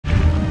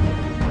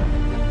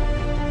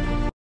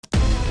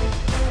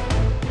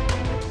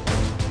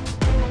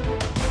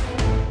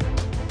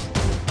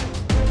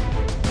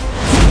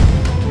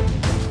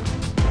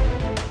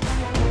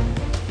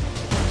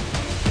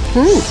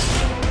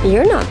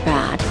You're not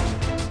bad.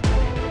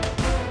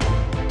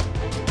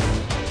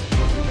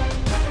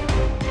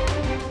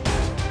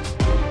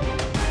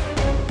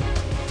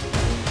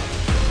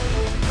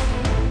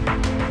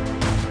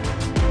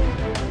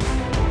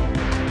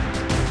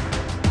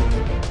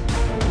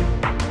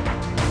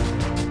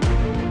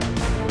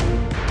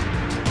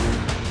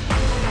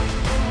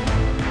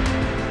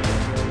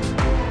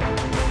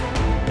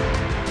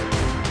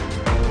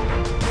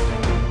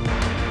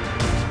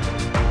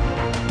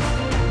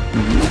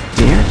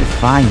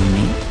 Defy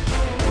me?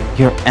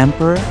 Your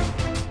emperor?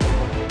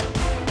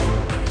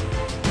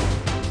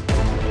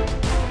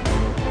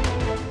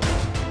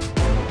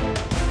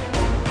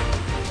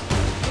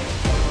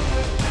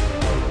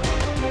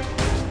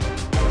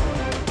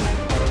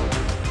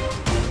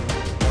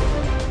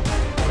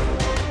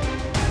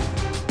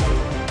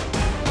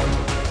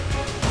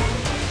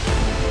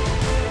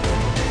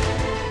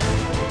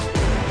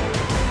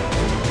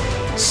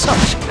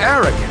 Such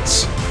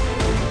arrogance!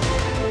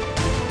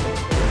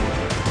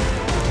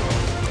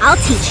 I'll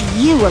teach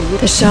you a little.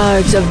 The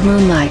shards of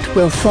moonlight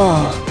will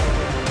fall.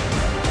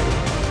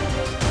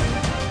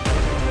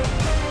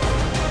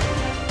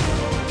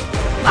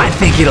 I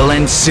think it'll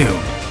end soon.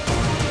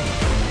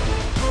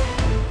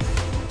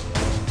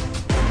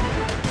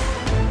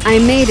 I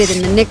made it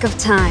in the nick of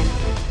time.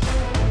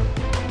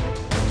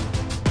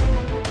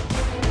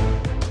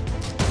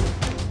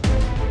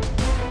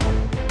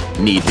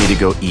 Need me to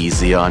go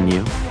easy on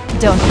you?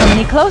 Don't come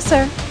any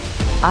closer.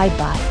 I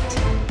bite.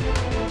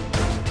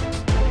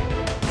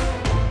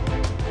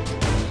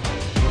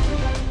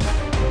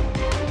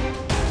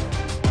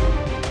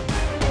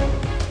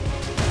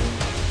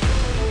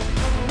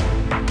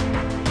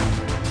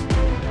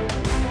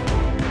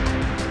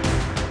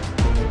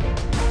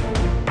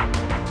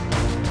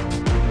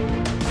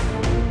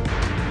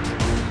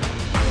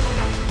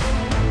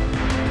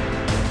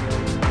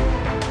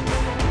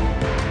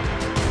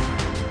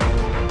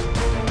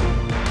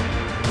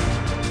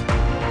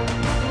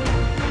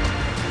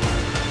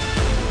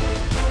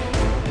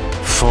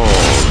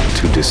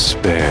 To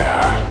despair.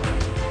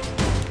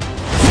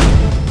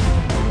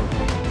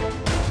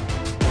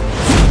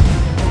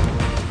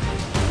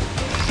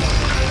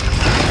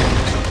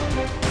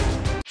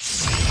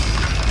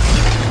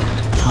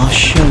 I'll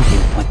show you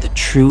what the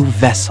true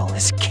vessel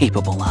is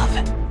capable of.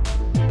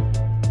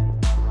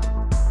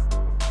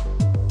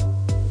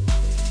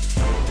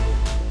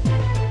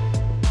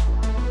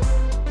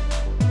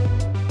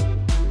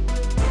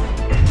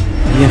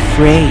 Be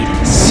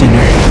afraid,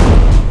 sinner.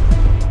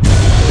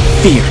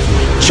 Fear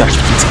my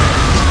judgment.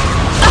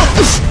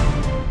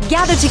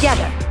 Gather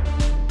together.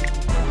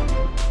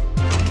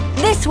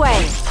 This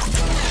way.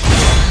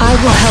 I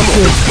will help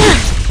you.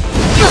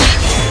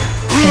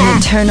 An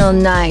eternal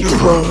night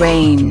will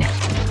reign,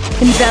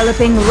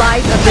 enveloping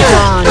light of the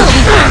dawn.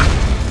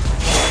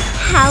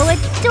 How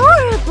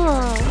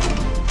adorable!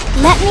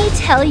 Let me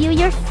tell you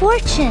your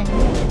fortune.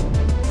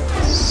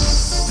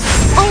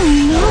 Oh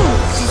no,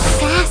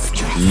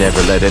 disastrous.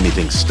 Never let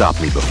anything stop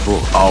me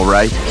before. All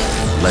right,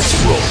 let's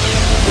roll.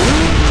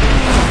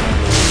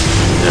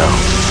 No,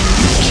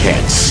 you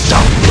can't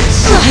stop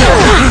this.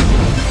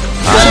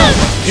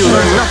 You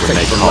learn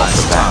nothing from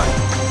last time.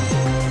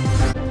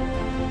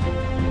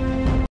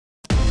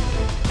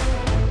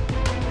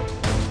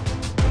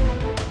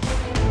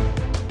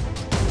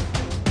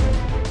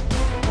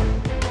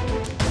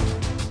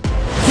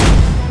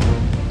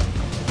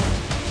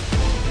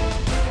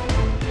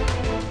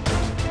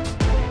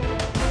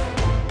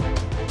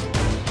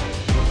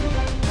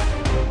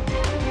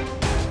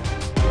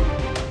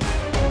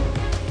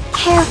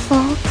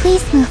 Careful,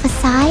 please move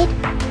aside.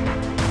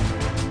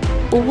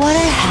 What a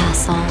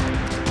hassle.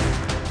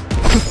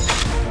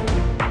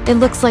 It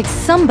looks like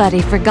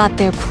somebody forgot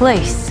their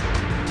place.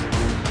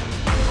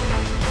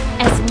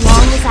 As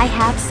long as I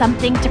have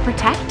something to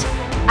protect,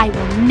 I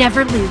will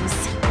never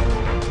lose.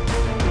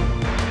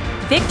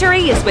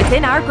 Victory is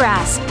within our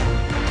grasp.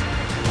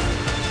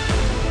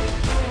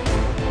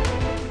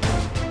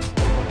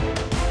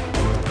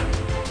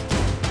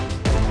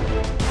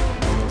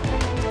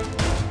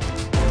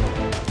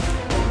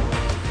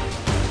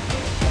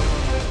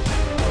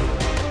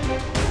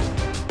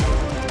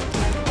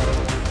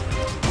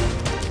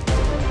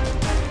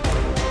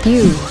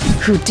 You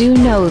who do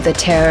know the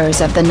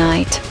terrors of the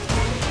night.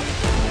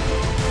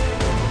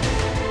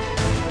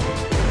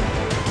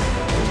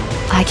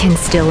 I can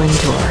still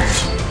endure.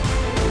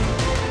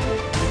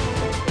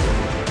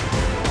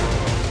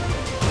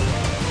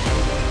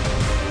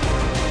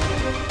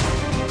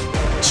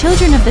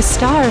 Children of the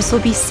stars will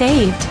be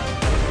saved.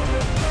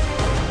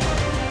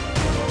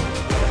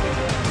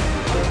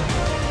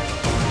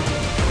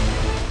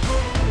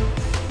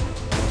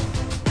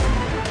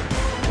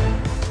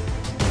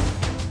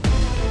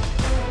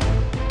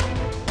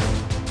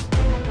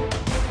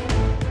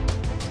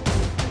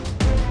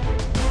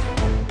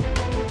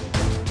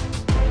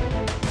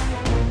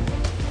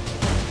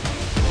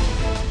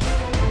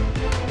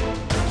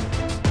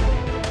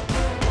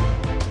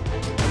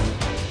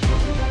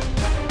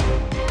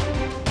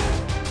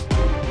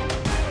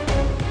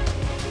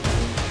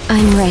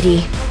 I'm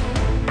ready.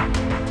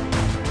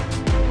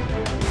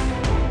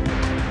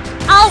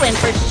 I'll win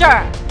for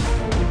sure.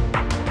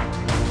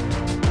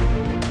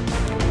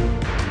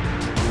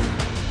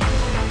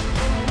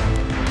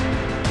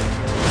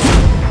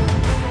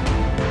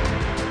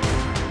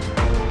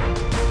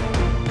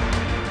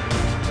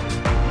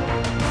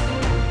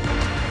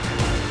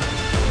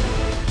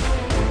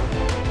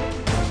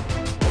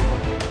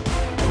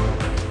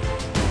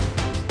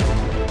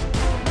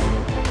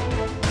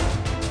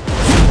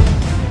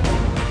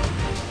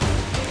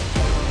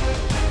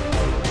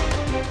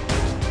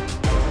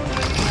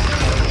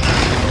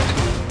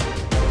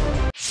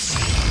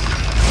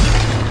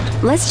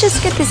 Let's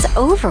just get this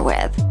over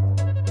with.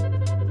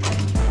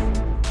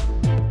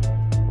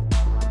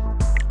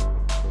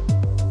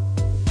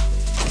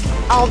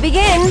 I'll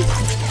begin.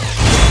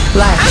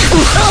 Light.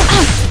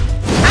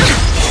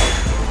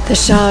 The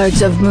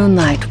shards of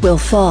moonlight will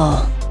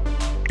fall.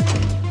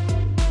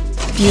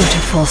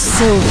 Beautiful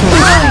silver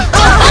light.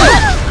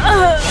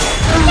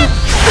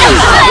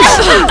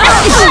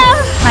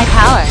 My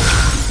power.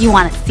 You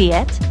want to see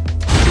it?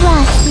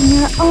 Rest in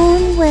your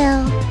own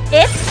will.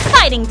 It's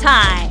fighting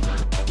time!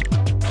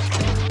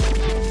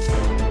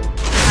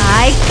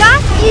 I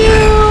got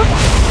you!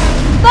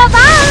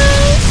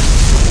 Bye-bye!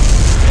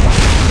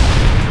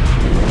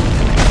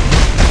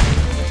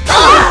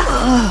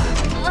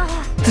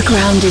 The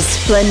ground is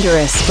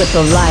splendorous with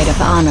the light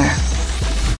of honor.